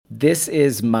this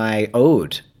is my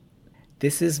ode.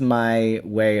 This is my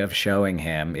way of showing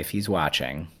him, if he's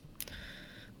watching,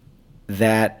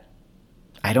 that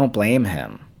I don't blame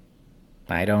him.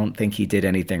 I don't think he did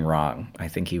anything wrong. I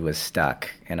think he was stuck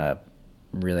in a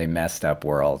really messed up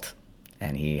world,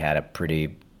 and he had a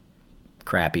pretty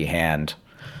crappy hand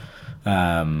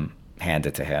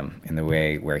handed to him in the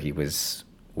way where he was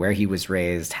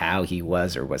raised, how he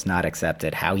was or was not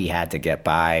accepted, how he had to get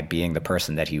by being the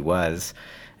person that he was.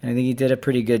 And I think he did a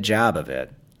pretty good job of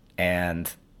it.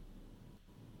 And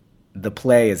the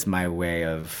play is my way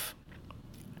of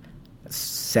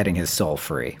setting his soul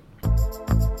free.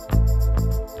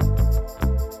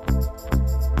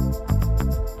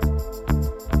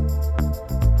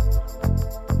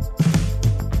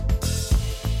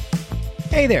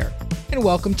 Hey there, and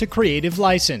welcome to Creative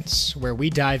License, where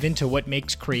we dive into what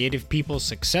makes creative people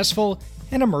successful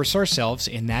and immerse ourselves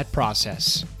in that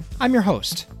process. I'm your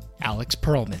host, Alex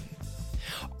Perlman.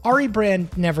 Ari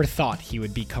Brand never thought he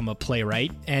would become a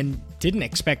playwright and didn't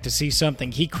expect to see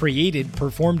something he created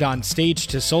performed on stage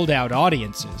to sold-out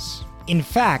audiences. In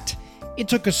fact, it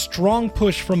took a strong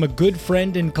push from a good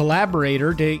friend and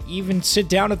collaborator to even sit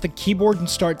down at the keyboard and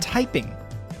start typing.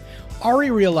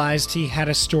 Ari realized he had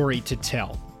a story to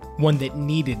tell, one that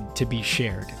needed to be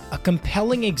shared. A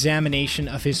compelling examination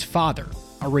of his father,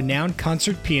 a renowned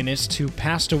concert pianist who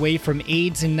passed away from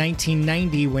AIDS in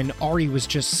 1990 when Ari was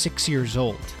just 6 years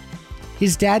old.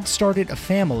 His dad started a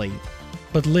family,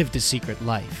 but lived a secret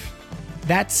life.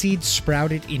 That seed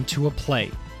sprouted into a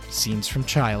play, Scenes from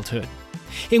Childhood.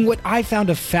 In what I found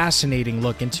a fascinating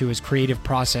look into his creative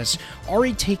process,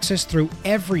 Ari takes us through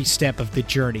every step of the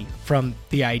journey, from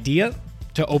the idea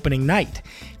to opening night,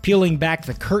 peeling back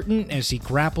the curtain as he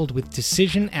grappled with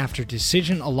decision after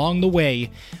decision along the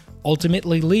way,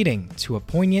 ultimately leading to a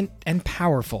poignant and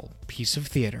powerful piece of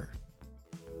theater.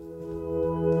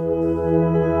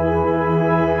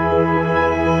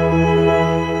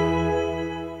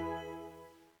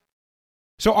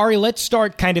 So Ari, let's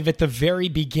start kind of at the very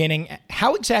beginning.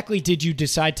 How exactly did you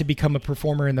decide to become a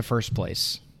performer in the first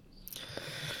place?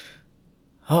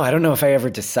 Oh, I don't know if I ever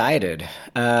decided.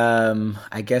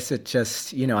 I guess it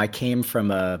just, I came from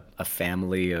a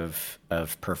family of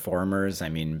performers. I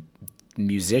mean,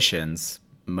 musicians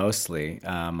mostly.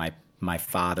 My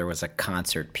father was a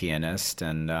concert pianist,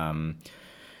 and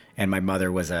my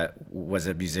mother was a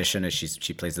musician.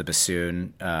 She plays the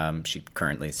bassoon. She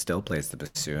currently still plays the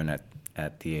bassoon at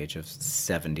the age of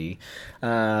 70.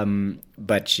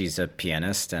 But she's a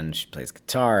pianist, and she plays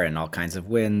guitar and all kinds of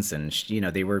winds. And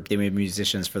they were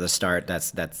musicians for the start.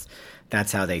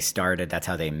 That's how they started. That's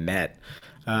how they met.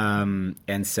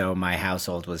 And so my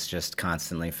household was just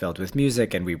constantly filled with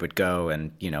music, and we would go,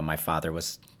 and my father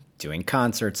was doing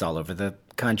concerts all over the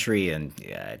country and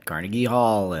at Carnegie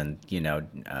Hall, and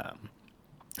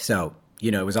so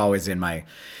it was always in my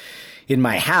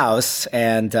house,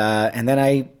 and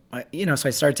then so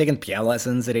I started taking piano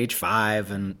lessons at age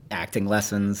 5 and acting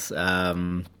lessons, not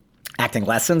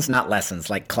lessons,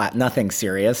 like nothing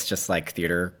serious, just like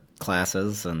theater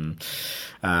classes and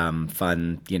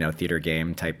fun, theater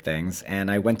game type things.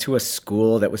 And I went to a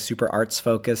school that was super arts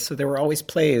focused, so there were always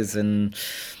plays and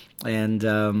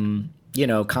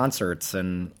concerts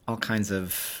and all kinds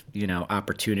of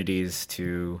opportunities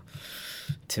to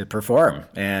perform,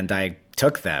 and I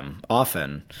took them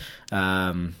often.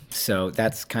 So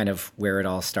that's kind of where it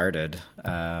all started.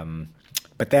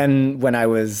 But then when I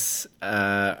was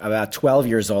about 12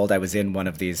 years old, I was in one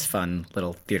of these fun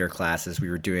little theater classes. We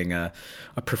were doing a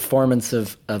performance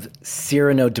of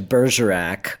Cyrano de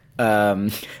Bergerac.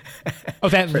 That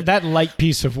light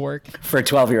piece of work. For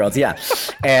 12-year-olds, yeah.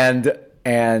 And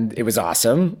it was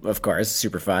awesome, of course,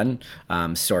 super fun,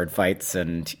 sword fights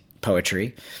and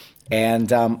poetry.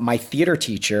 And my theater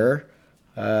teacher,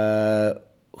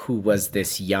 who was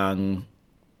this young,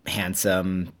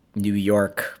 handsome New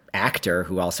York actor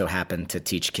who also happened to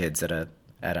teach kids at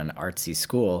an artsy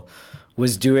school,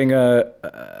 was doing a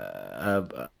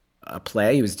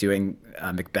play. He was doing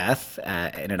Macbeth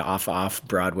in an off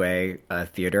Broadway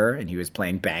theater, and he was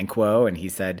playing Banquo. And he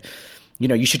said,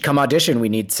 you should come audition. We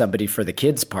need somebody for the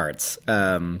kids' parts.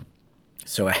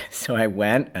 So I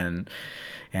went, and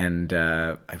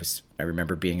I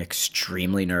remember being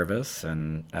extremely nervous,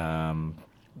 and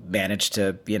managed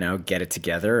to get it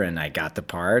together, and I got the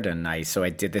part, and I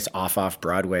did this off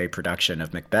Broadway production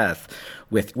of Macbeth,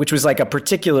 which was like a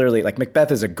particularly, like,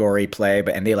 Macbeth is a gory play,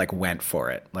 and they like went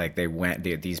for it. Like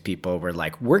these people were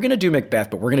like, we're gonna do Macbeth,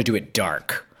 but we're gonna do it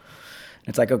dark.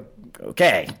 It's like,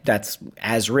 okay, that's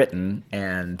as written,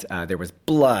 and there was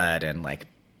blood and like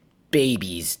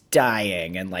babies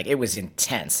dying, and like it was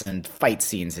intense, and fight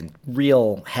scenes and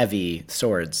real heavy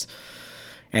swords.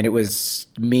 And it was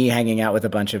me hanging out with a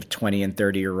bunch of 20 and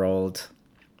 30-year-old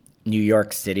New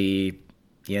York City,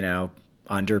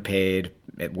 underpaid.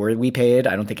 Were we paid?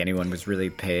 I don't think anyone was really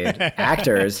paid.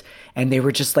 Actors. And they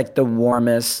were just like the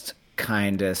warmest,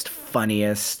 kindest,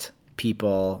 funniest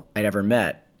people I'd ever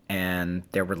met. And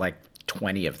there were like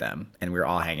 20 of them, and we were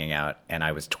all hanging out, and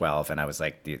I was 12, and I was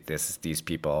like, these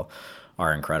people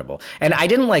are incredible. And I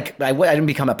didn't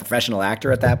become a professional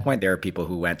actor at that point. There are people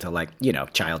who went to like,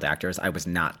 child actors. I was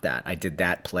not that. I did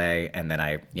that play, and then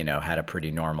I, had a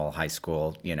pretty normal high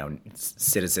school,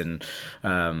 citizen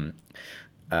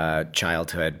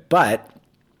childhood. But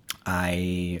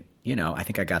I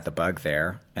think I got the bug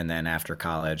there. And then after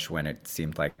college, when it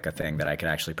seemed like a thing that I could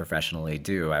actually professionally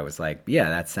do, I was like, yeah,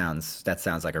 that sounds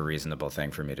like a reasonable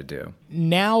thing for me to do.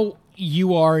 Now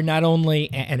you are not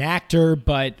only an actor,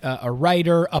 but a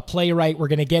writer, a playwright. We're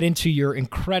going to get into your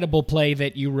incredible play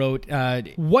that you wrote.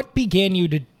 What began you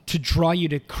to draw you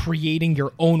to creating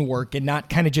your own work and not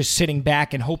kind of just sitting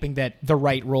back and hoping that the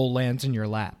right role lands in your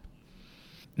lap?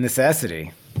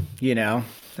 Necessity,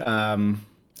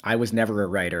 I was never a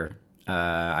writer.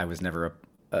 I was never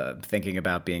thinking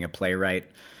about being a playwright,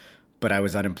 but I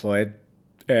was unemployed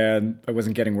and I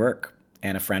wasn't getting work.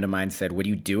 And a friend of mine said, "What are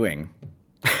you doing?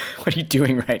 What are you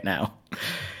doing right now?"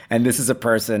 And this is a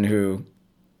person who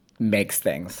makes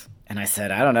things. And I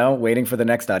said, "I don't know, waiting for the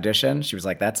next audition." She was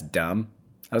like, "That's dumb."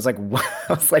 I was like, "What?"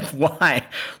 I was like, "Why?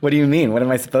 What do you mean? What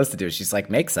am I supposed to do?" She's like,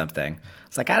 "Make something." I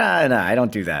was like, "I don't know. I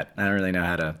don't do that. I don't really know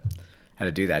how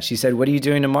to do that." She said, "What are you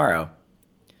doing tomorrow?"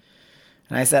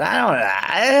 And I said,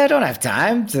 I don't have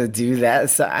time to do that.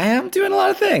 So I am doing a lot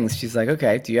of things. She's like,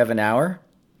 "Okay, do you have an hour?"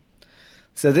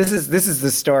 So this is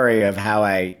the story of how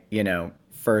I,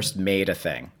 first made a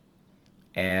thing.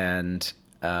 And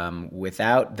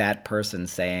without that person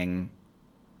saying,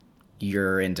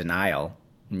 "You're in denial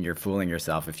and you're fooling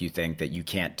yourself if you think that you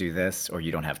can't do this or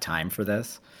you don't have time for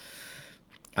this,"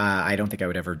 I don't think I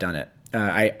would ever have done it.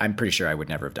 I'm pretty sure I would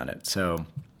never have done it. So,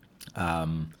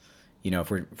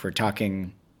 if we're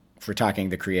talking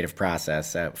the creative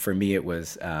process, for me it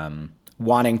was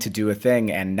wanting to do a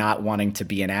thing and not wanting to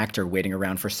be an actor waiting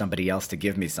around for somebody else to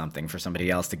give me something, for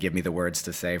somebody else to give me the words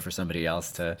to say, for somebody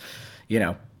else to,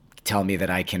 tell me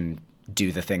that I can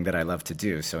do the thing that I love to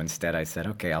do. So instead I said,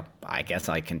 okay, I guess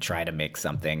I can try to make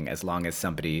something as long as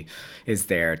somebody is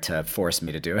there to force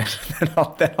me to do it.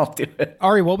 then I'll do it.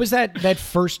 Ari, what was that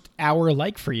first hour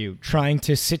like for you, trying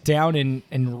to sit down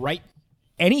and write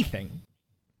anything?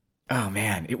 Oh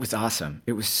man, it was awesome.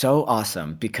 It was so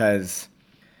awesome because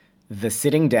the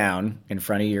sitting down in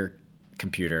front of your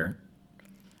computer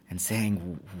and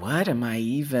saying, what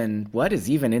is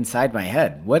even inside my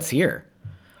head? What's here?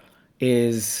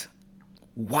 Is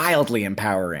wildly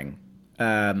empowering.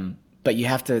 But you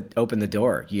have to open the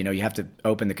door. You have to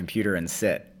open the computer and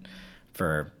sit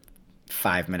for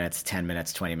 5 minutes, 10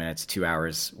 minutes, 20 minutes, 2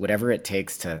 hours, whatever it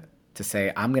takes to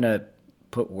say, I'm going to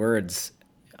put words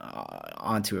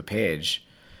onto a page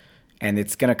and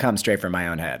it's going to come straight from my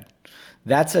own head.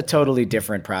 That's a totally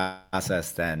different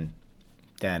process than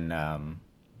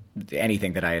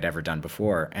anything that I had ever done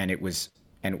before. And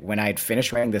when I had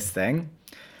finished writing this thing,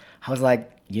 I was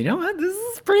like, you know what? This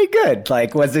is pretty good.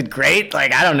 Like, was it great?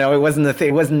 Like, I don't know. It wasn't the thing.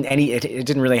 It wasn't it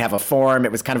didn't really have a form.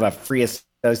 It was kind of a free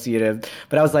associative.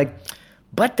 But I was like,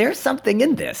 but there's something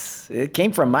in this. It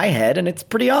came from my head and it's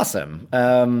pretty awesome.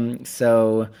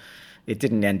 So it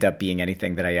didn't end up being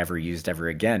anything that I ever used ever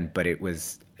again. But it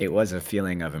was a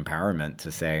feeling of empowerment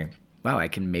to say, wow, I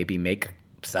can maybe make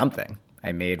something.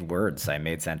 I made words. I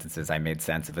made sentences. I made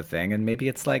sense of a thing. And maybe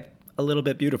it's like a little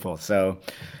bit beautiful. So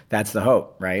that's the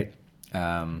hope, right?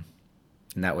 And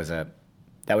that was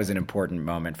an important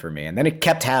moment for me. And then it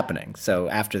kept happening. So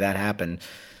after that happened,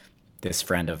 this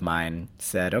friend of mine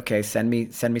said, okay, send me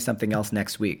something else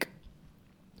next week.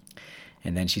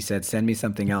 And then she said, send me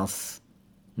something else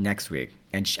next week.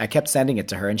 And I kept sending it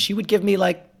to her and she would give me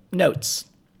like notes.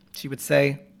 She would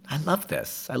say, I love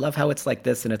this. I love how it's like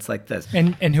this and it's like this.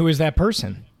 And who is that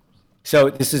person? So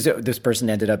this person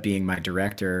ended up being my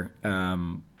director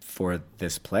for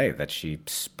this play that she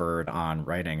spurred on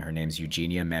writing. Her name's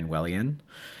Eugenia Manuelian.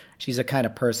 She's a kind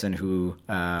of person who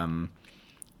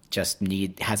just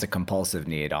has a compulsive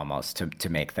need almost to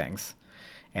make things.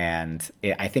 And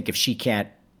I think if she can't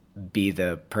be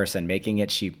the person making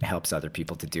it, she helps other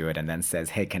people to do it and then says,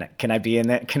 hey, can I be in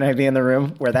that? Can I be in the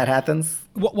room where that happens?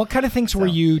 What kind of things were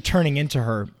you turning into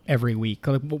her every week?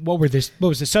 What was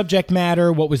the subject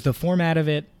matter? What was the format of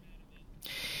it?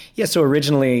 Yeah, so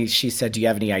originally she said, "Do you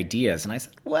have any ideas?" And I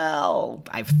said, "Well,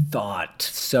 I've thought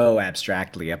so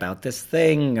abstractly about this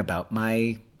thing about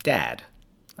my dad.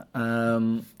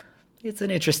 Um, it's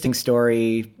an interesting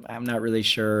story. I'm not really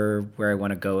sure where I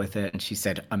want to go with it." And she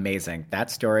said, "Amazing.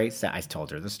 That story." So I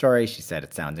told her the story. She said,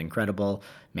 "It sounds incredible.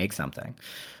 Make something,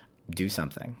 do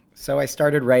something." So I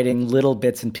started writing little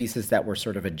bits and pieces that were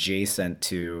sort of adjacent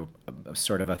to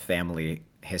sort of a family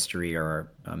history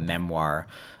or a memoir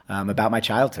about my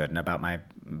childhood and about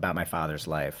my father's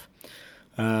life.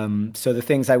 So the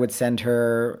things I would send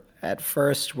her at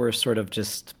first were sort of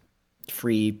just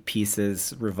free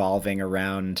pieces revolving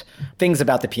around things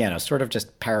about the piano, sort of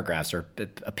just paragraphs or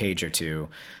a page or two.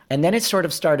 And then it sort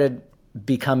of started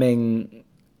becoming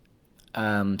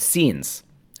scenes.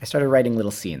 I started writing little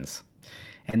scenes.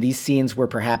 And these scenes were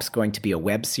perhaps going to be a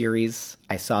web series.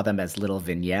 I saw them as little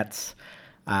vignettes.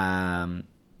 I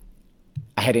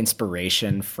had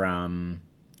inspiration from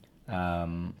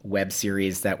web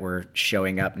series that were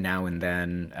showing up now and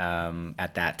then.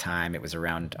 At that time, it was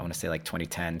around, I want to say like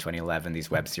 2010, 2011,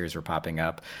 these web series were popping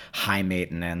up. High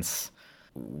Maintenance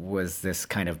was this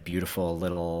kind of beautiful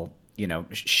little,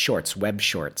 shorts, web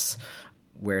shorts,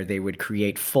 where they would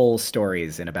create full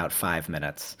stories in about 5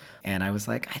 minutes. And I was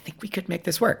like, I think we could make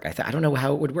this work. I don't know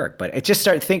how it would work, but it just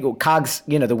started thinking, cogs,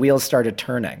 the wheels started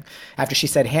turning. After she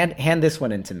said, hand this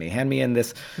one in to me, hand me in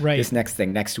this, right, this next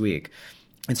thing next week.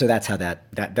 And so that's how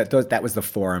that was the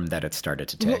form that it started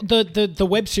to take. Well, the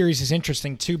web series is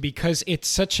interesting too, because it's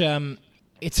such a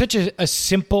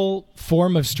simple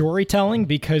form of storytelling,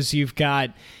 because you've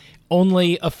got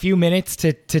only a few minutes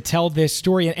to tell this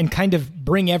story and kind of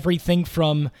bring everything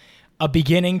from a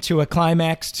beginning to a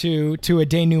climax to a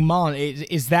denouement.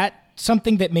 Is that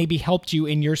something that maybe helped you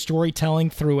in your storytelling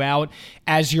throughout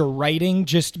as you're writing,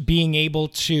 just being able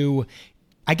to,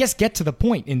 I guess, get to the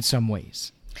point in some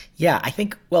ways? Yeah, I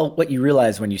think, well, what you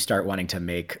realize when you start wanting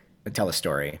to tell a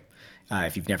story,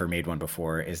 if you've never made one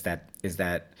before, is that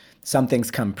some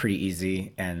things come pretty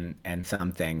easy and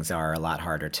some things are a lot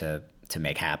harder to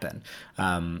make happen.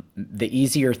 The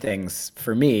easier things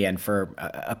for me, and for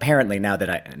apparently now that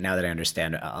I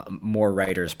understand more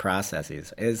writers'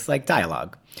 processes, is like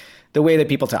dialogue, the way that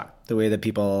people talk, the way that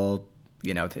people,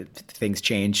 things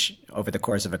change over the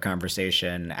course of a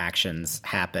conversation, actions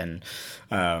happen,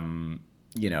 one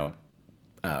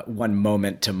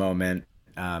moment to moment.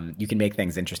 You can make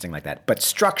things interesting like that, but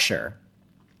structure,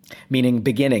 meaning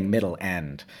beginning, middle,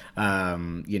 end,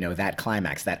 that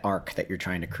climax, that arc that you're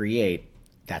trying to create,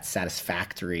 that's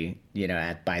satisfactory,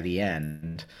 by the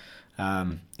end,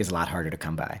 is a lot harder to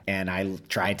come by. And I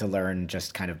tried to learn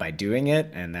just kind of by doing it,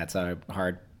 and that's a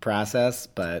hard process.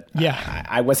 But yeah,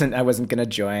 I wasn't going to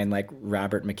join like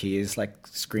Robert McKee's like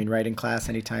screenwriting class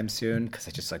anytime soon, because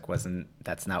I just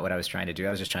that's not what I was trying to do.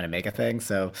 I was just trying to make a thing.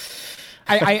 So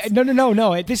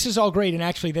No. This is all great, and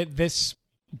actually this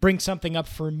brings something up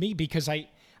for me, because I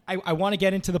want to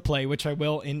get into the play, which I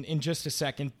will in just a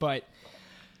second, but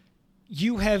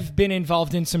you have been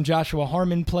involved in some Joshua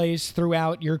Harmon plays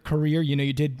throughout your career.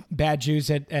 You did Bad Jews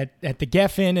at the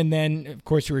Geffen, and then, of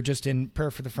course, you were just in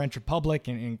Prayer for the French Republic,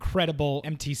 an incredible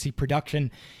MTC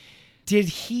production. Did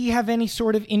he have any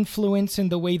sort of influence in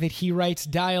the way that he writes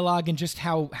dialogue and just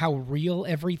how real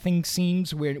everything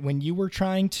seems when you were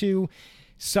trying to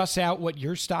suss out what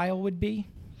your style would be?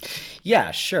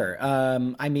 Yeah, sure.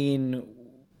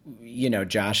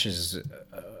 Josh is...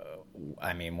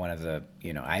 one of the,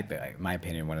 in my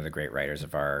opinion, one of the great writers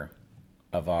of our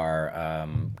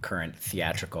current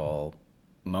theatrical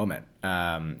moment.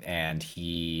 And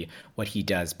what he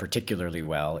does particularly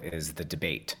well is the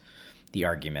debate, the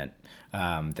argument,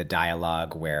 the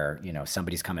dialogue where,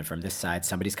 somebody's coming from this side,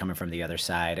 somebody's coming from the other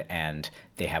side, and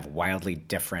they have wildly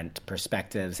different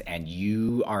perspectives, and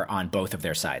you are on both of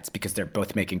their sides because they're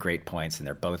both making great points and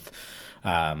they're both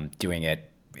doing it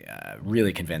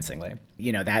really convincingly.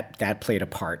 That played a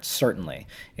part certainly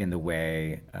in the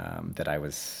way that I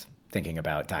was thinking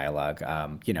about dialogue.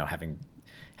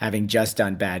 Having just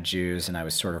done Bad Jews, and I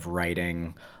was sort of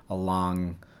writing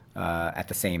along at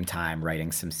the same time,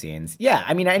 writing some scenes. Yeah,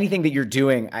 anything that you're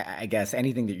doing, I guess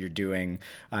anything that you're doing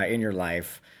in your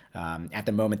life at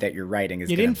the moment that you're writing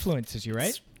influences you,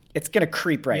 right? It's going to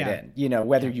creep right in,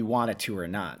 whether you want it to or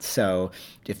not. So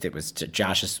if it was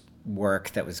Josh's work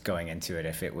that was going into it,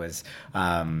 if it was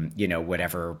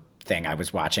whatever thing I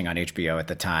was watching on HBO at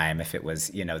the time, if it was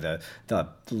the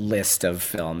list of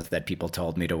films that people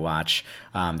told me to watch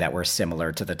that were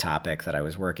similar to the topic that I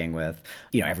was working with,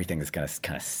 everything is going to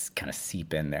kind of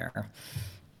seep in there.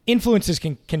 Influences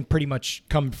can pretty much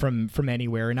come from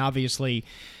anywhere, and obviously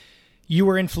you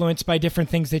were influenced by different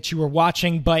things that you were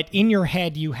watching, but in your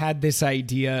head, you had this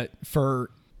idea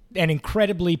for an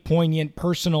incredibly poignant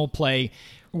personal play.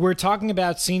 We're talking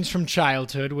about Scenes from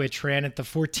Childhood, which ran at the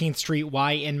 14th Street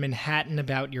Y in Manhattan,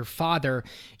 about your father.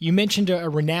 You mentioned a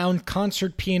renowned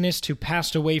concert pianist who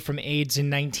passed away from AIDS in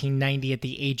 1990 at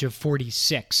the age of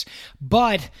 46.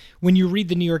 But when you read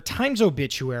the New York Times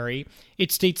obituary,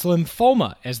 it states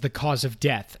lymphoma as the cause of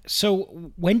death.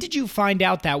 So when did you find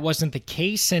out that wasn't the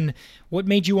case, and what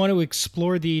made you want to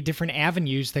explore the different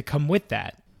avenues that come with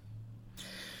that?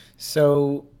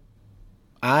 So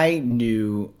I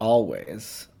knew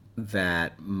always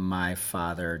that my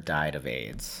father died of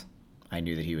AIDS. I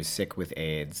knew that he was sick with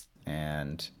AIDS.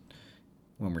 And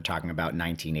when we're talking about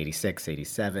 1986,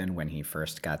 87, when he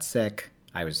first got sick,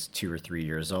 I was 2 or 3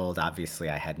 years old. Obviously,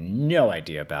 I had no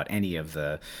idea about any of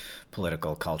the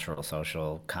political, cultural,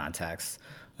 social contexts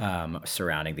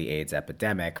surrounding the AIDS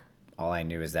epidemic. All I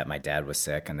knew is that my dad was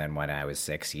sick, and then when I was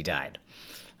 6, he died.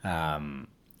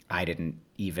 I didn't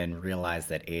even realize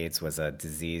that AIDS was a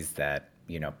disease that,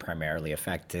 primarily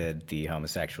affected the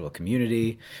homosexual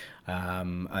community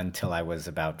until I was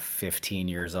about 15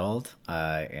 years old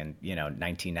in,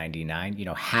 1999.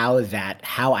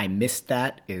 How I missed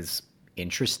that is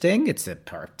interesting. It's a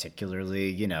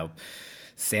particularly,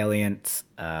 salient,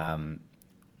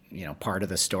 part of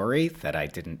the story that I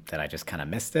just kind of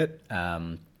missed it.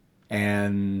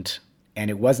 And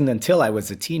it wasn't until I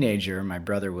was a teenager, my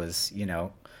brother was,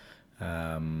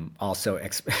 also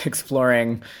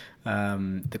exploring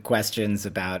the questions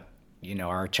about,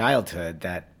 our childhood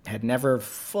that had never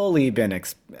fully been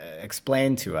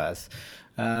explained to us.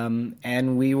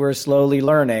 And we were slowly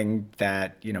learning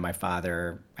that, my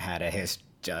father had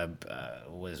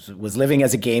was living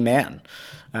as a gay man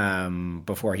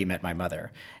before he met my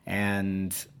mother.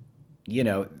 And,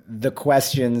 the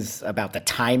questions about the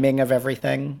timing of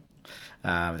everything,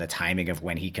 the timing of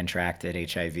when he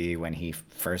contracted HIV, when he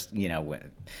first,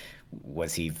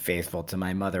 was he faithful to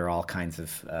my mother? All kinds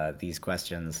of these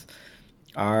questions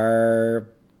are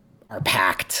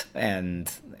packed, and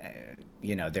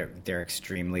they're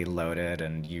extremely loaded,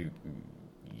 and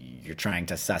you're trying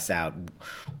to suss out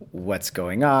what's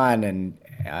going on,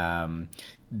 and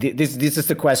this is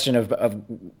the question of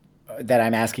that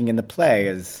I'm asking in the play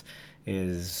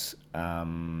is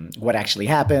what actually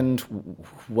happened?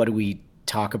 What do we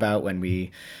talk about when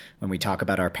we talk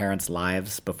about our parents'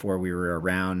 lives before we were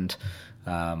around?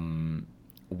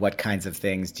 What kinds of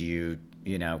things do you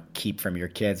keep from your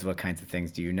kids? What kinds of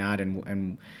things do you not?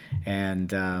 And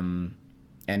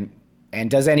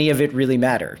does any of it really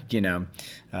matter?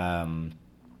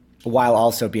 While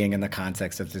also being in the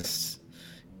context of this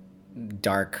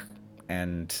dark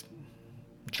and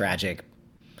tragic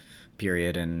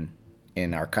period in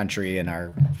our country, in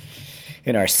our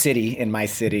city, in my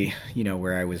city,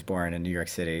 where I was born in New York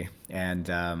City. And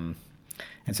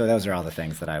so those are all the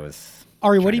things that I was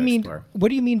Ari, what do you mean? Explore. What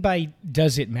do you mean by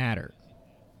does it matter?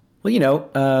 Well,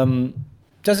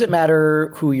 does it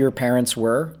matter who your parents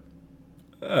were?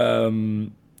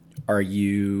 Are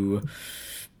you're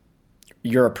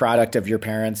a product of your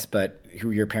parents, but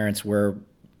who your parents were,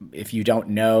 if you don't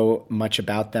know much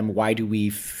about them, why do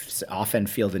we often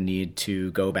feel the need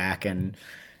to go back and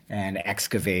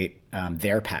excavate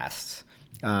their pasts?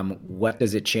 What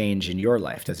does it change in your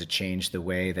life? Does it change the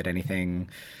way that anything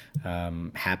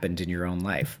happened in your own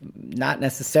life? Not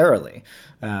necessarily.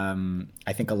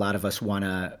 I think a lot of us want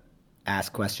to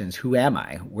ask questions. Who am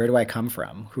I? Where do I come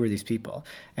from? Who are these people?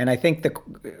 And I think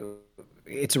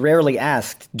it's rarely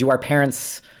asked, do our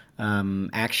parents'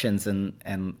 actions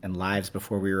and lives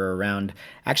before we were around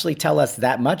actually tell us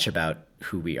that much about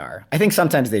who we are? I think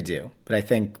sometimes they do, but I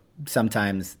think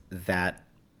sometimes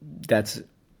that's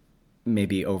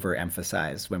maybe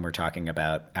overemphasized when we're talking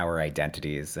about our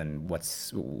identities and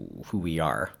who we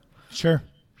are. Sure.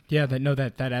 Yeah,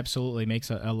 that absolutely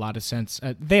makes a lot of sense.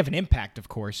 They have an impact, of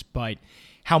course, but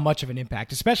how much of an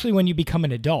impact, especially when you become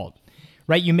an adult,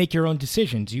 right? You make your own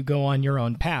decisions. You go on your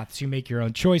own paths. You make your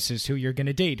own choices, who you're going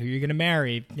to date, who you're going to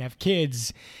marry, you have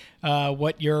kids,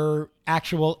 what your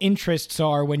actual interests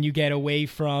are when you get away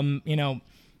from,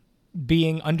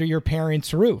 being under your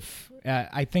parents' roof.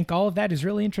 I think all of that is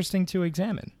really interesting to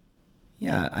examine.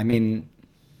 Yeah, I mean,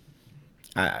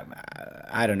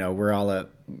 I don't know. We're all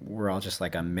we're all just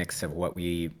like a mix of what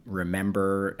we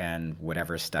remember and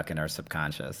whatever's stuck in our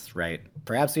subconscious, right?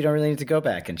 Perhaps we don't really need to go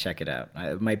back and check it out.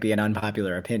 It might be an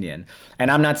unpopular opinion. And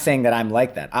I'm not saying that I'm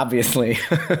like that. Obviously,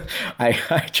 I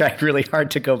tried really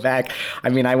hard to go back. I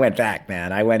mean, I went back,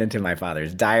 man. I went into my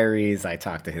father's diaries. I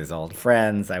talked to his old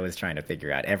friends. I was trying to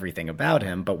figure out everything about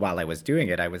him. But while I was doing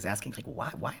it, I was asking, like,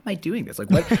 why am I doing this? Like,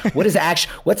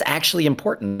 what's actually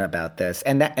important about this?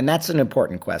 And that's an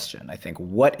important question, I think.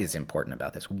 What is important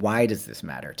about this? Why does this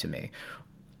matter to me?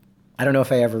 I don't know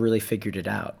if I ever really figured it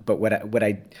out, but what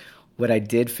I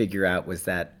did figure out was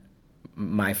that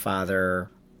my father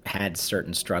had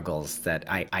certain struggles that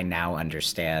I now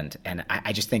understand, and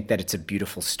I just think that it's a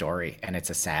beautiful story, and it's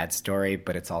a sad story,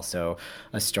 but it's also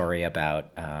a story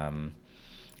about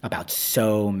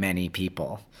so many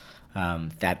people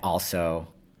that also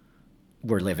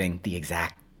were living the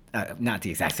exact. Not the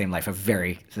exact same life, a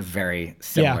very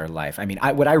similar life. I mean,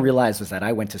 what I realized was that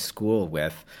I went to school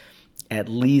with at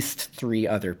least 3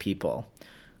 other people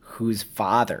whose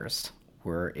fathers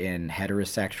were in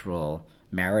heterosexual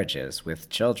marriages with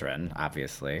children,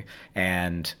 obviously,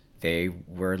 and they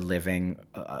were living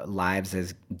lives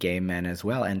as gay men as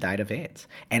well and died of AIDS.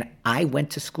 And I went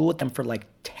to school with them for like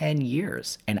 10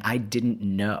 years, and I didn't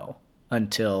know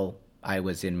until I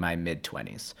was in my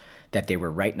mid-20s that they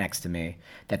were right next to me,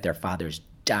 that their fathers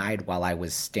died while I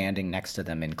was standing next to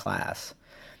them in class.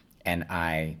 And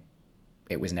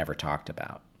it was never talked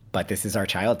about. But this is our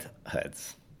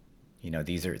childhoods. You know,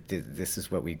 this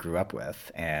is what we grew up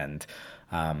with. And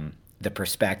the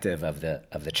perspective of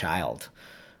the child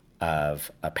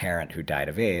of a parent who died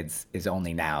of AIDS is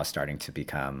only now starting to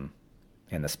become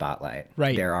in the spotlight.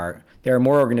 Right. There are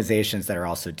more organizations that are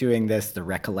also doing this. The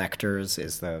Recollectors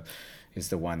is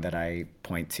the one that I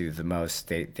point to the most.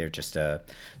 They're just a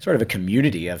sort of a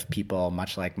community of people,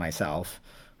 much like myself,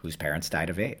 whose parents died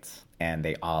of AIDS. And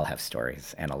they all have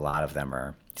stories, and a lot of them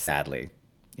are sadly,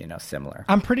 similar.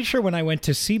 I'm pretty sure when I went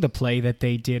to see the play that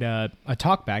they did a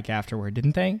talk back afterward,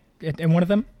 didn't they? In one of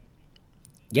them?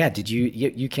 Yeah, did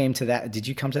you came to that? Did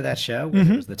you come to that show where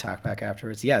there was the talk back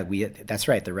afterwards? Yeah, that's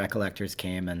right. The Recollectors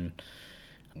came, and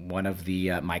one of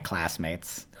my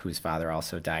classmates, whose father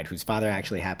also died, whose father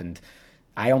actually happened.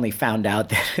 I only found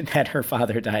out that her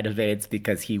father died of AIDS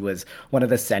because he was one of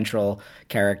the central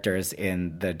characters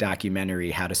in the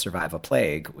documentary How to Survive a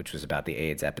Plague, which was about the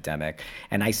AIDS epidemic.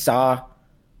 And I saw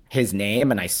his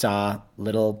name and I saw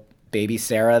little baby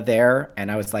Sarah there, and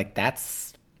I was like,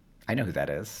 I know who that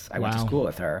is. I went to school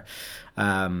with her.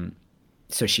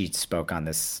 So she spoke at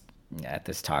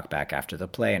this talk back after the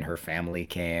play, and her family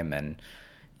came, and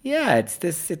yeah, it's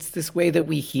this way that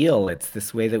we heal. It's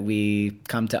this way that we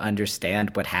come to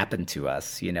understand what happened to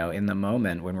us. In the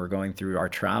moment when we're going through our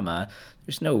trauma,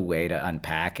 there's no way to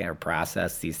unpack or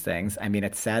process these things. I mean,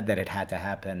 it's sad that it had to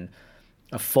happen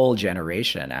a full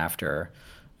generation after,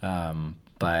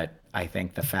 but I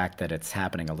think the fact that it's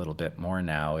happening a little bit more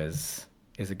now is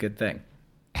a good thing.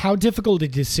 How difficult a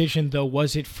decision, though,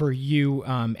 was it for you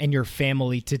and your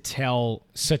family to tell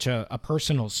such a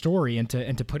personal story and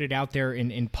to put it out there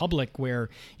in public where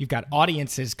you've got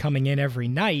audiences coming in every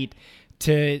night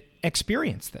to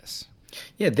experience this?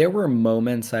 Yeah, there were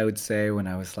moments, I would say, when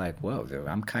I was like, whoa,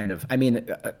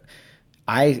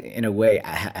 I, in a way,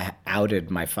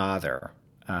 outed my father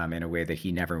in a way that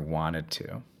he never wanted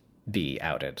to be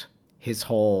outed. His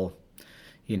whole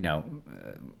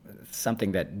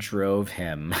something that drove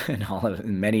him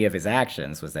in many of his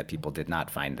actions was that people did not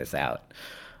find this out.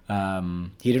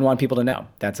 He didn't want people to know.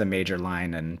 That's a major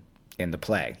line in the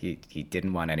play. He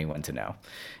didn't want anyone to know.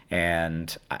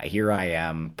 And here I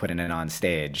am putting it on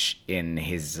stage in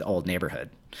his old neighborhood,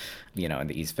 in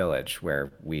the East Village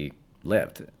where we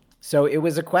lived. So it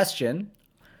was a question.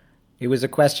 It was a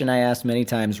question I asked many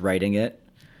times writing it.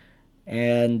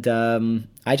 And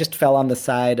I just fell on the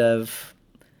side of,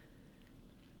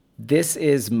 this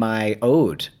is my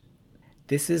ode.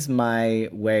 This is my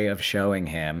way of showing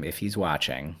him, if he's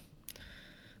watching,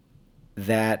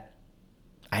 that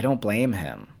I don't blame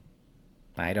him.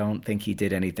 I don't think he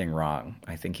did anything wrong.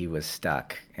 I think he was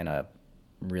stuck in a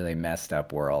really messed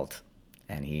up world,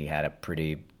 and he had a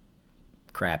pretty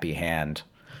crappy hand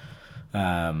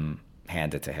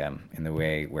handed to him in the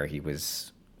way where he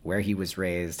was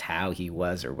raised, how he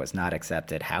was or was not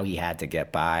accepted, how he had to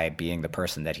get by being the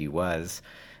person that he was.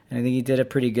 And I think he did a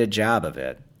pretty good job of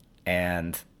it.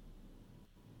 And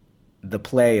the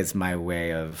play is my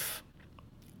way of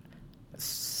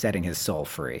setting his soul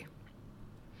free.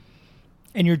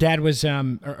 And your dad was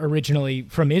originally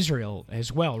from Israel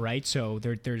as well, right? So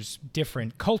there's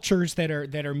different cultures that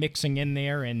are mixing in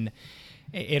there. And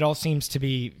It all seems to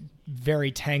be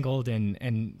very tangled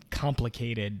and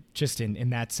complicated just in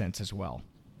that sense as well.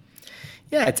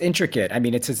 Yeah, it's intricate. I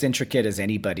mean, it's as intricate as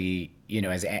anybody,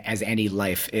 as any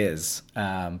life is.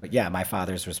 But yeah, my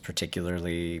father's was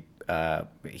particularly.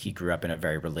 He grew up in a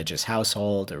very religious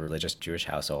household, a religious Jewish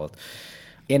household,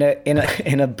 in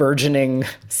a burgeoning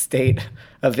state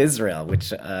of Israel,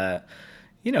 which I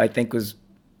think was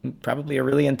probably a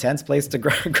really intense place to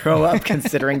grow up,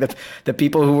 considering the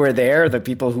people who were there, the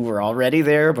people who were already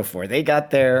there before they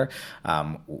got there,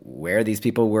 where these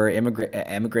people were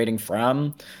emigrating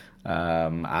from.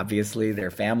 Obviously,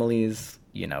 their families,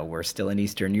 were still in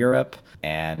Eastern Europe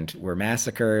and were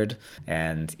massacred.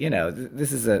 And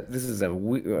this is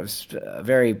a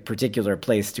very particular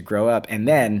place to grow up. And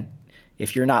then,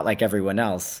 if you're not like everyone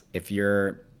else, if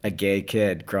you're a gay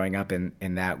kid growing up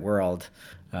in that world,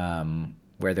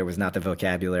 where there was not the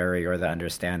vocabulary or the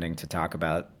understanding to talk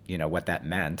about, what that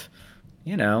meant,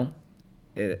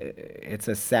 it's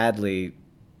a sadly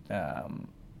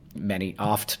many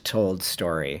oft-told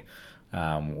story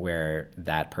where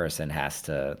that person has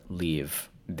to leave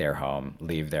their home,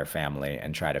 leave their family,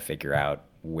 and try to figure out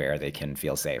where they can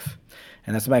feel safe.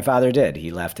 And that's what my father did.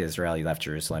 He left Israel, he left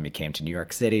Jerusalem, he came to New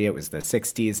York City. It was the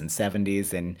 60s and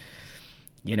 70s, and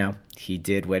he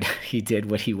did what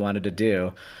he wanted to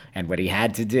do and what he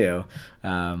had to do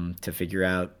to figure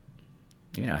out,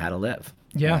 how to live.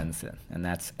 Yeah. And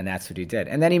that's what he did.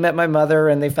 And then he met my mother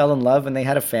and they fell in love and they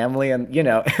had a family, and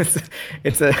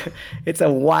it's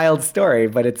a wild story,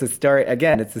 but it's a story,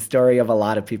 again, it's the story of a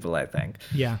lot of people, I think.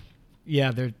 Yeah.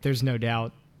 Yeah, there's no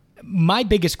doubt. My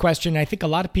biggest question, I think a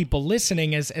lot of people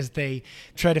listening as they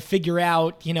try to figure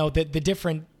out, the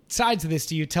different sides of this,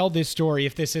 do you tell this story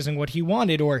if this isn't what he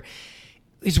wanted, or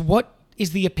what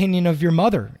is the opinion of your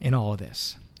mother in all of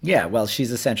this? Yeah, well,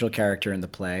 she's a central character in the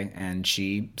play, and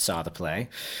she saw the play,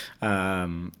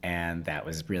 and that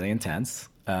was really intense.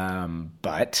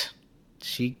 But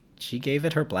she gave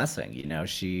it her blessing.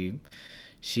 She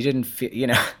didn't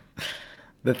feel,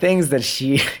 the things that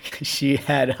she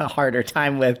had a harder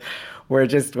time with were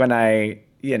just when I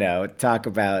talk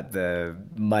about the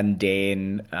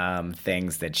mundane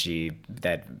things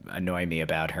that annoy me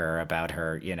about her,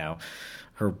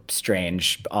 her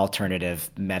strange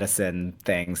alternative medicine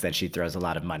things that she throws a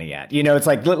lot of money at. It's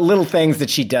like little things that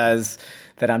she does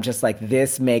that I'm just like,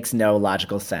 this makes no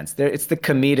logical sense. It's the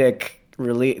comedic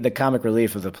relief, the comic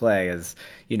relief of the play is,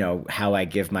 how I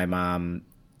give my mom,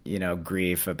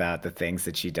 grief about the things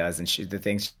that she does. And the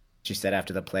things she said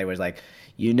after the play was like,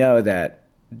 that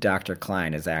Dr.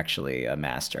 Klein is actually a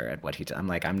master at what he does. I'm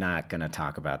like, I'm not going to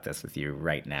talk about this with you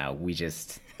right now. We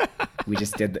just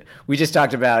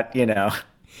talked about,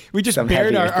 we just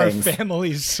bared our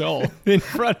family's soul in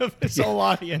front of this whole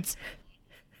audience.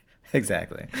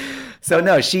 Exactly. So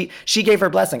no, she gave her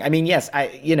blessing. I mean, yes,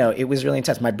 it was really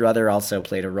intense. My brother also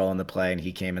played a role in the play, and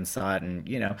he came and saw it, and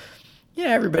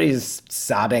everybody's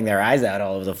sobbing their eyes out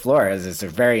all over the floor. It's a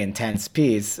very intense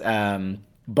piece,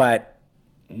 but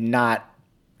not.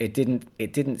 It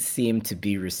didn't seem to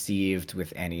be received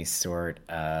with any sort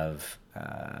of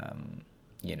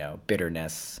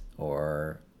bitterness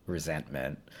or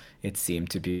resentment. It seemed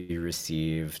to be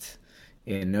received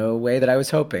in a way that I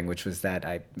was hoping, which was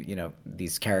that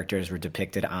these characters were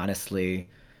depicted honestly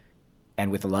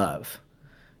and with love.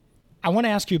 I want to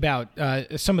ask you about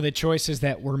some of the choices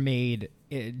that were made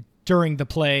during the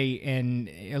play in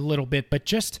a little bit, but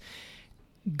just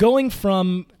going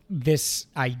from this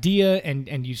idea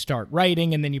and you start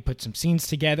writing, and then you put some scenes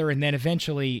together, and then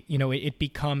eventually, it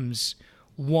becomes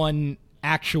one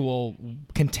actual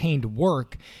contained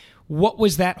work. What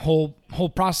was that whole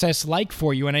process like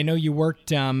for you? And I know you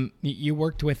worked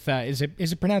with is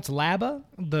it pronounced LABA,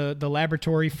 the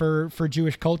Laboratory for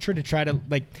Jewish Culture, to try to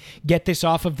get this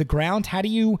off of the ground. How do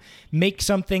you make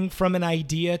something from an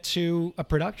idea to a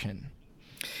production?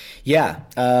 Yeah.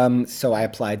 So I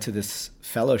applied to this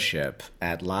fellowship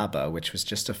at LABA, which was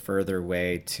just a further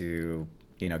way to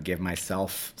give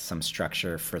myself some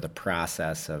structure for the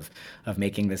process of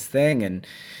making this thing.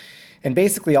 And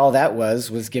basically all that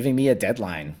was giving me a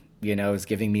deadline, it was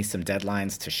giving me some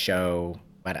deadlines to show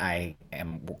what I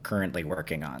am currently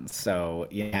working on. So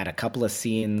you had a couple of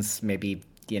scenes, maybe,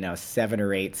 7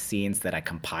 or 8 scenes that I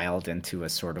compiled into a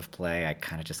sort of play. I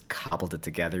kind of just cobbled it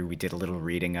together. We did a little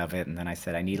reading of it. And then I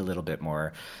said, I need a little bit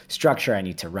more structure. I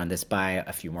need to run this by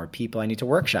a few more people. I need to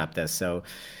workshop this. So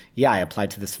yeah, I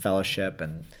applied to this fellowship,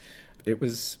 and it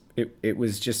was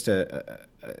just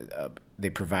they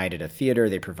provided a theater,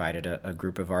 they provided a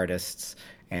group of artists,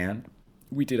 and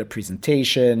We did a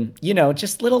presentation,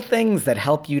 just little things that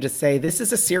help you to say, this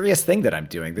is a serious thing that I'm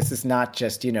doing. This is not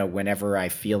just, whenever I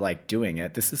feel like doing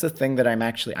it. This is a thing that I'm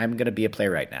going to be a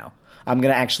playwright now. I'm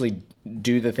going to actually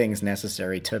do the things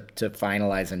necessary to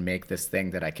finalize and make this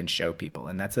thing that I can show people.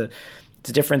 And it's a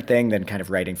different thing than kind of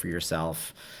writing for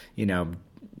yourself,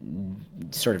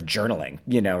 sort of journaling,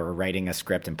 or writing a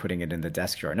script and putting it in the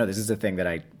desk drawer. No, this is a thing that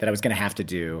I was going to have to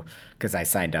do because I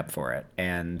signed up for it.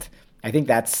 And I think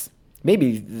that's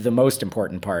maybe the most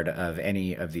important part of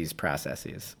any of these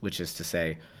processes, which is to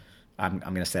say, I'm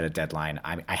going to set a deadline.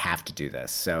 I have to do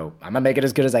this. So I'm going to make it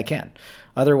as good as I can.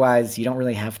 Otherwise, you don't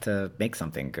really have to make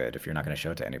something good if you're not going to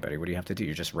show it to anybody. What do you have to do?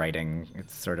 You're just writing.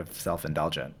 It's sort of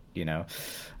self-indulgent,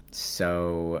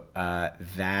 So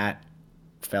that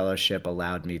fellowship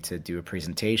allowed me to do a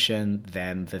presentation.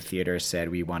 Then the theater said,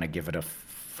 we want to give it a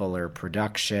fuller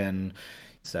production.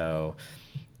 So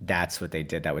that's what they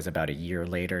did. That was about a year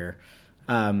later.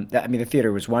 The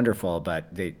theater was wonderful,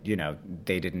 but they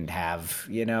didn't have,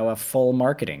 a full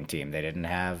marketing team. They didn't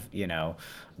have,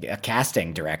 a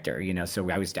casting director, so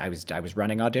I was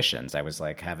running auditions. I was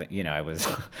like I was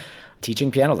teaching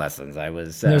piano lessons. I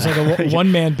was, there's like a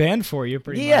one-man band for you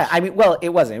pretty much. Yeah. Well, it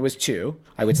wasn't, it was two,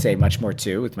 I would say much more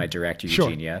two with my director,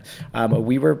 Eugenia. Sure.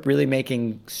 We were really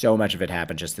making so much of it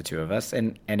happen, just the two of us.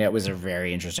 And it was a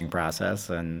very interesting process.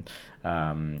 And,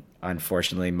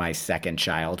 unfortunately, my second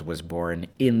child was born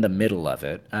in the middle of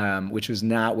it, which was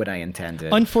not what I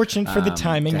intended. Unfortunate for the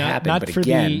timing,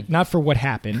 not for what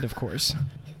happened, of course.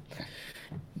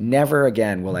 Never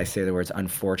again will I say the words,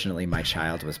 unfortunately, my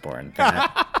child was born.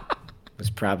 That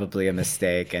was probably a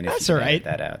mistake. And if That's you all right. edit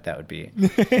that out, that would be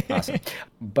awesome.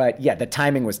 But yeah, the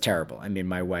timing was terrible. I mean,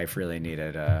 my wife really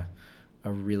needed a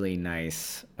really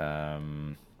nice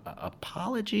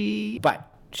apology. But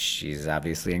she's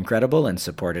obviously incredible and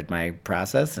supported my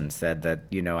process and said that,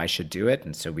 I should do it.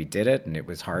 And so we did it. And it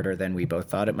was harder than we both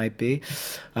thought it might be.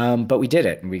 But we did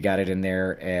it and we got it in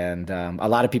there. And a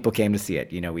lot of people came to see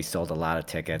it. We sold a lot of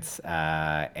tickets.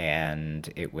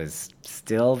 And it was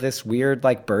still this weird,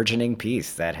 like, burgeoning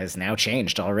piece that has now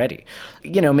changed already.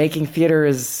 Making theater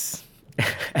is,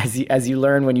 as you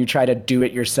learn when you try to do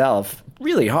it yourself,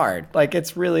 really hard. Like,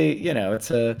 it's really,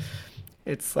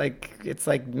 it's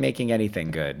like making anything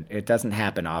good. It doesn't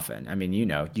happen often. I mean,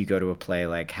 you go to a play,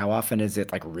 like, how often is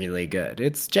it, like, really good?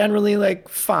 It's generally, like,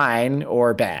 fine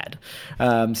or bad.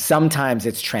 Sometimes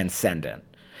it's transcendent.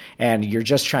 And you're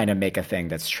just trying to make a thing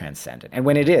that's transcendent. And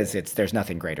when it is, there's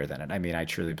nothing greater than it. I mean, I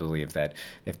truly believe that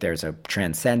if there's a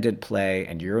transcendent play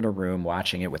and you're in a room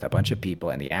watching it with a bunch of people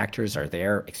and the actors are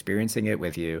there experiencing it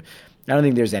with you, I don't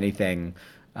think there's anything...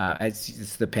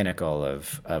 it's the pinnacle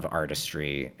of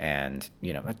artistry and,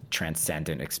 a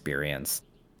transcendent experience.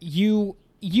 You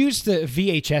use the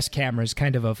VHS cameras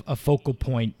kind of a focal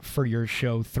point for your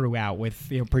show throughout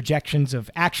with, projections of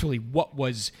actually what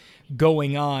was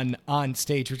going on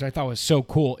stage, which I thought was so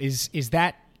cool. Is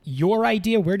that your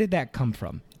idea? Where did that come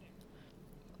from?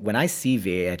 When I see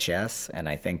VHS, and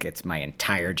I think it's my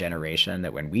entire generation,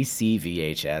 that when we see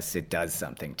VHS, it does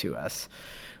something to us.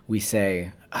 We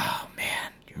say, oh,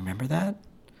 man. You remember that?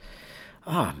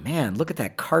 Oh man, look at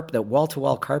that that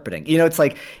wall-to-wall carpeting. It's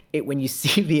like when you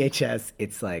see VHS,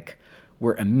 it's like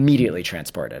we're immediately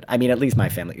transported. I mean, at least my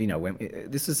family.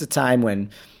 This was a time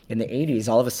when, in the 80s,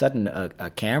 all of a sudden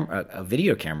a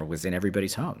video camera was in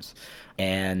everybody's homes,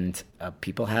 and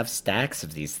people have stacks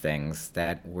of these things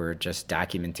that were just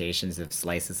documentations of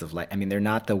slices of life. I mean, they're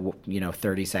not the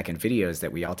 30-second videos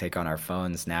that we all take on our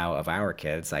phones now of our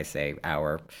kids. I say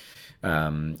our.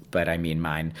 But I mean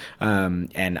mine.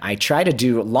 And I try to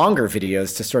do longer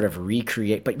videos to sort of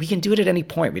recreate, but we can do it at any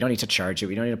point. We don't need to charge it.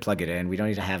 We don't need to plug it in. We don't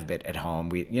need to have it at home.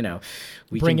 We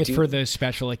bring it for the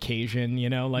special occasion,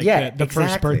 like the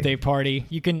first birthday party.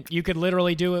 You could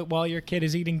literally do it while your kid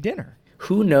is eating dinner.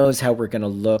 Who knows how we're going to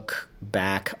look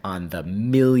back on the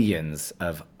millions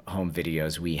of home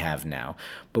videos we have now.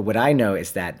 But what I know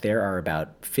is that there are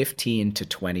about 15 to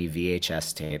 20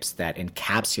 VHS tapes that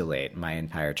encapsulate my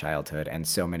entire childhood and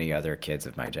so many other kids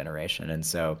of my generation. And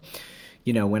so,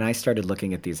 when I started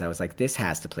looking at these, I was like, this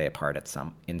has to play a part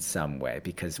in some way,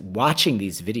 because watching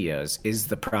these videos is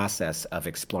the process of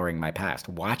exploring my past.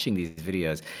 Watching these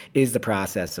videos is the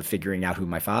process of figuring out who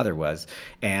my father was.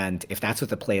 And if that's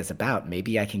what the play is about,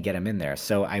 maybe I can get him in there.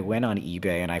 So I went on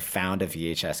eBay and I found a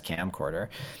VHS camcorder.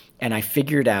 And I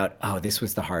figured out, this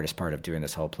was the hardest part of doing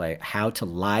this whole play, how to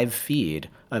live feed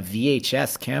a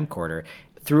VHS camcorder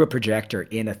through a projector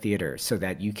in a theater so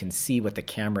that you can see what the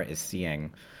camera is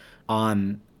seeing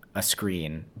on a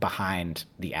screen behind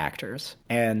the actors.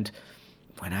 And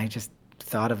when I just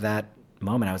thought of that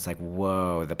moment, I was like,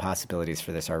 whoa, the possibilities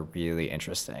for this are really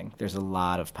interesting. There's a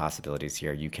lot of possibilities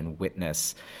here. You can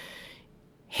witness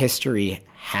history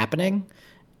happening,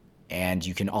 and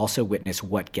you can also witness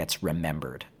what gets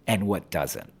remembered and what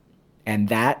doesn't. And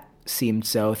that seemed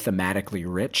so thematically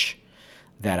rich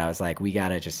that I was like, we got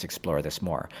to just explore this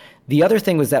more. The other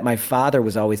thing was that my father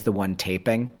was always the one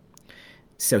taping,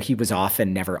 so he was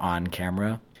often never on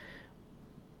camera.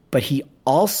 But he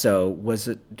also was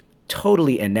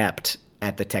totally inept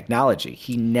at the technology.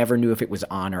 He never knew if it was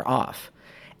on or off.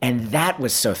 And that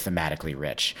was so thematically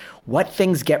rich. What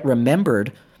things get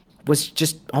remembered was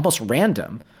just almost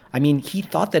random. I mean, he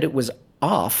thought that it was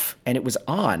off and it was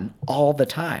on all the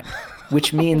time,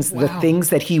 which means Wow. the things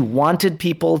that he wanted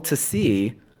people to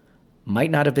see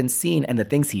might not have been seen, and the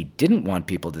things he didn't want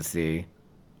people to see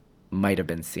might have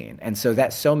been seen. And so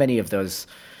that so many of those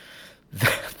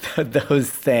those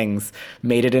things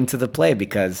made it into the play,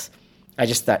 because I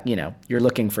just thought, you're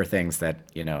looking for things that,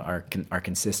 are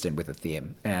consistent with a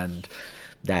theme. And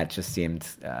that just seemed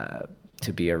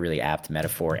to be a really apt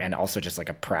metaphor, and also just like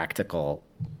a practical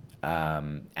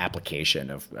application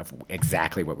of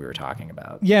exactly what we were talking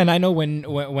about. Yeah, and I know when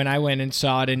I went and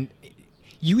saw it, and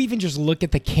you even just look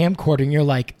at the camcorder and you're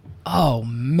like, oh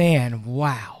man,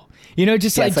 wow.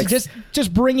 Just Yeah, like, it's like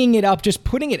just bringing it up, just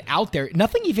putting it out there.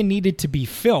 Nothing even needed to be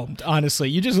filmed, honestly.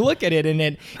 You just look at it and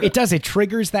it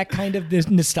triggers that kind of this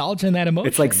nostalgia and that emotion.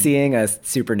 It's like seeing a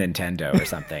Super Nintendo or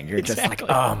something. You're just like,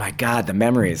 oh my God, the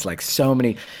memories, like so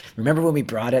many. Remember when we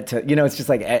brought it to, it's just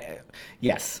like,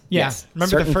 yes. Yeah. Yes. Remember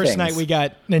Certain the first things. night we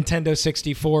got Nintendo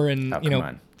 64 and, come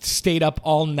on. stayed up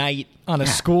all night on a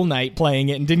school night playing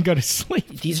it and didn't go to sleep.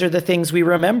 These are the things we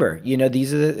remember.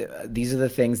 These are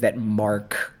the things that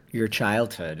mark your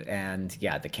childhood. And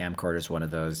yeah, the camcorder is one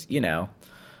of those,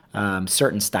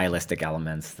 certain stylistic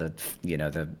elements, the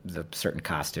certain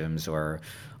costumes, or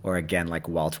again, like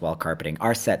wall-to-wall carpeting.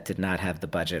 Our set did not have the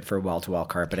budget for wall-to-wall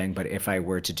carpeting, but if I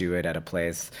were to do it at a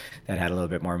place that had a little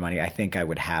bit more money, I think I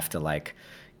would have to like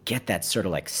get that sort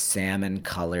of like salmon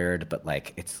colored, but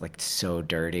like it's like so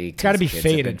dirty. It's got to be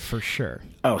faded for sure.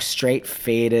 Oh, straight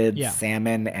faded, Yeah.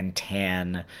 salmon and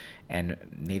tan, and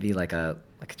maybe like a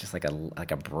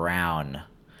brown.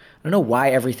 I don't know why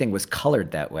everything was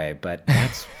colored that way, but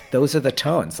those are the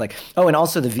tones. Like, oh, and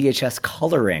also the VHS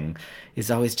coloring is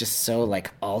always just so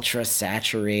like ultra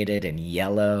saturated and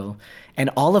yellow, and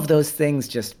all of those things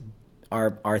just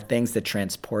are things that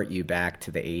transport you back to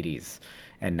the 80s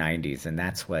and 90s, and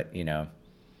that's what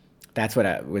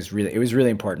it was really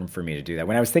important for me to do that.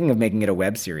 When I was thinking of making it a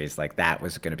web series, like that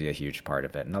was going to be a huge part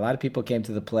of it. And a lot of people came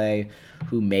to the play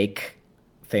who make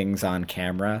things on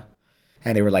camera,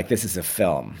 and they were like, this is a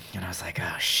film. And I was like,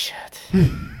 oh shit.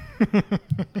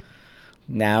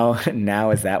 now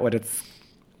is that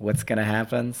what's going to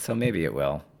happen? So maybe it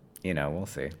will. We'll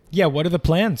see. Yeah, what are the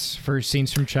plans for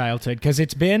Scenes from Childhood? Because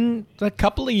it's been a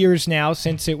couple of years now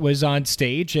since it was on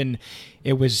stage, and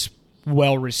it was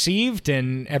well received,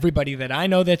 and everybody that I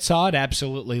know that saw it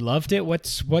absolutely loved it.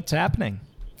 What's happening?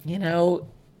 I'm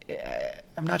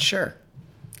not sure.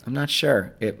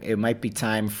 It might be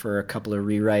time for a couple of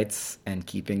rewrites and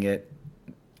keeping it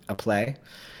a play.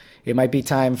 It might be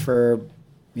time for,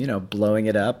 blowing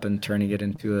it up and turning it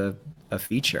into a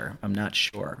feature. I'm not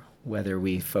sure whether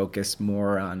we focus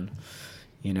more on,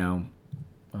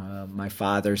 my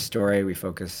father's story. We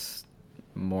focus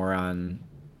more on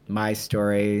my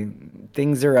story.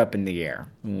 Things are up in the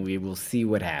air. We will see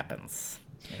what happens.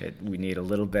 We need a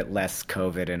little bit less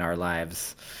COVID in our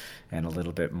lives and a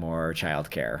little bit more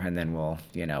childcare, and then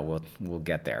we'll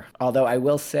get there. Although I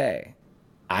will say,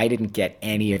 I didn't get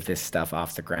any of this stuff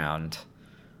off the ground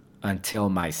until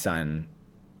my son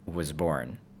was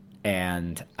born.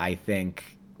 And I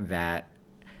think that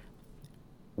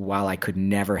while I could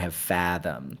never have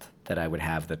fathomed that I would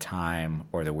have the time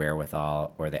or the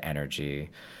wherewithal or the energy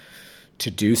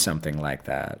to do something like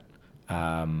that,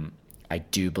 I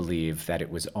do believe that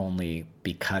it was only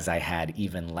because I had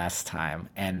even less time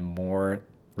and more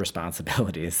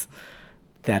responsibilities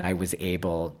that I was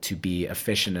able to be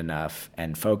efficient enough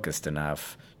and focused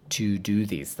enough to do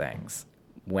these things.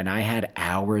 When I had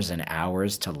hours and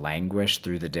hours to languish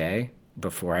through the day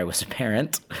before I was a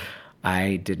parent,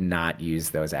 I did not use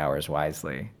those hours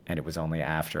wisely. And it was only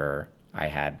after I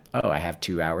have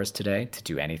 2 hours today to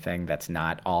do anything that's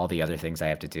not all the other things I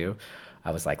have to do. I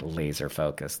was like laser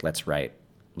focused. Let's write.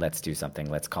 Let's do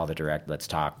something. Let's call the direct. Let's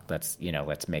talk. Let's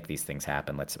make these things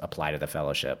happen. Let's apply to the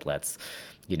fellowship. Let's,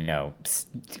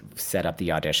 set up the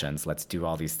auditions. Let's do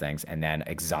all these things. And then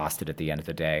exhausted at the end of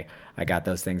the day, I got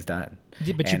those things done.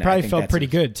 Yeah, but you And I probably think felt that's pretty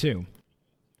good too.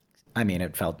 I mean,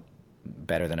 it felt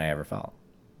better than I ever felt.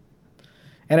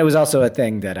 And it was also a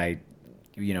thing that I,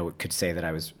 could say that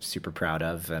I was super proud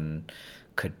of and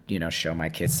could, show my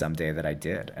kids someday that I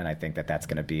did. And I think that that's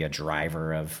going to be a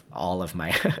driver of all of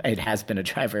my, it has been a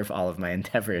driver of all of my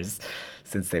endeavors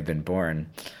since they've been born.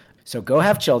 So go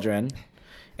have children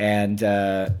and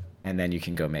then you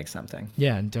can go make something.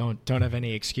 Yeah. And don't have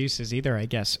any excuses either, I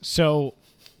guess. So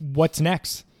what's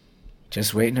next?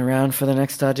 Just waiting around for the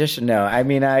next audition. No, I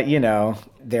mean,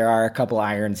 there are a couple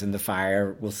irons in the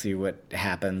fire. We'll see what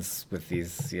happens with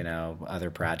these, other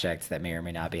projects that may or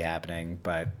may not be happening.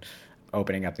 But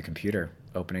opening up the computer,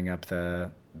 opening up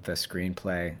the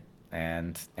screenplay,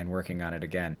 and working on it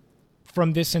again.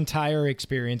 From this entire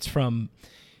experience, from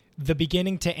the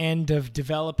beginning to end of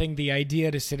developing the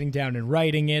idea to sitting down and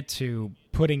writing it to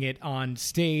putting it on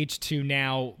stage to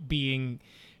now being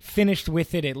finished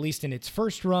with it, at least in its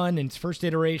first run, in its first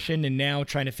iteration, and now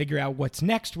trying to figure out what's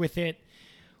next with it,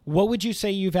 what would you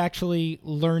say you've actually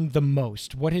learned the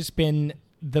most? What has been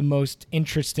the most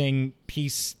interesting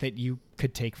piece that you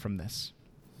could take from this?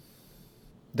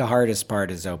 The hardest part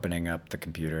is opening up the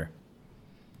computer.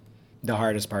 The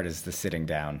hardest part is the sitting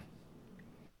down.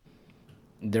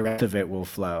 The rest of it will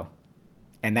flow.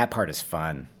 And that part is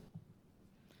fun.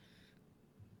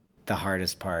 The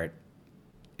hardest part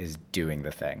is doing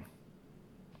the thing.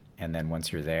 And then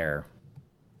once you're there,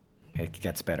 it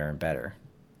gets better and better.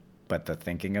 But the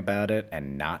thinking about it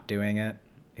and not doing it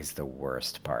is the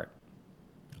worst part.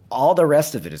 All the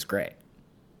rest of it is great.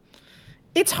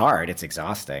 It's hard, it's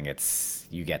exhausting,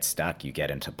 you get stuck, you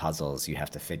get into puzzles, you have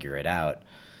to figure it out.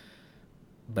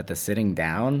 But the sitting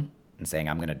down and saying,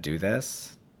 I'm going to do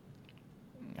this,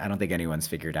 I don't think anyone's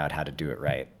figured out how to do it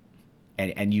right.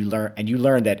 And you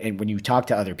learn that when you talk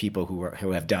to other people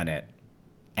who have done it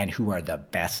and who are the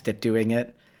best at doing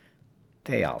it,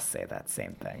 they all say that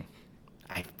same thing.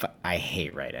 I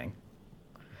hate writing.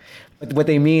 But what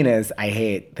they mean is I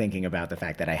hate thinking about the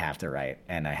fact that I have to write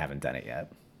and I haven't done it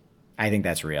yet. I think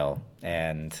that's real.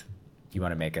 And you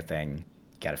want to make a thing,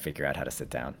 you got to figure out how to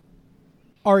sit down.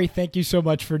 Ari, thank you so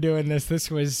much for doing this.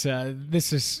 This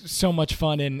is so much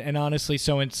fun and honestly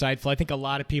so insightful. I think a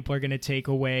lot of people are going to take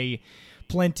away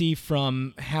plenty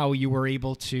from how you were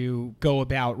able to go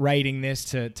about writing this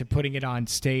to putting it on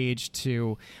stage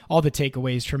to all the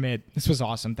takeaways from it. This was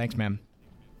awesome. Thanks, man.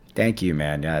 Thank you,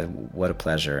 man. Yeah, what a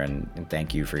pleasure. And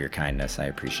thank you for your kindness. I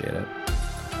appreciate it.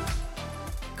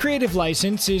 Creative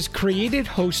License is created,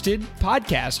 hosted,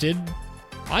 podcasted,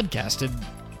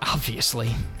 obviously.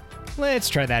 Let's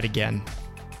try that again.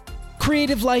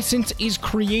 Creative License is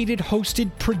created,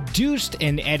 hosted, produced,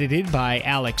 and edited by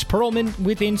Alex Perlman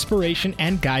with inspiration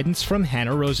and guidance from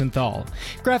Hannah Rosenthal.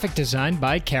 Graphic design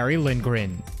by Carrie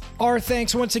Lindgren. Our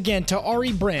thanks once again to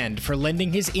Ari Brand for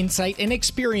lending his insight and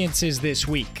experiences this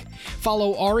week.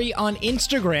 Follow Ari on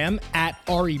Instagram at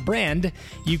Ari Brand.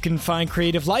 You can find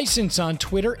Creative License on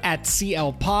Twitter at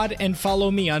CLPod and follow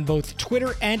me on both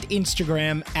Twitter and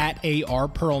Instagram at AR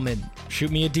Perlman. Shoot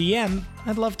me a DM.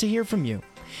 I'd love to hear from you.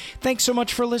 Thanks so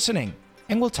much for listening,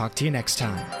 and we'll talk to you next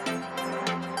time.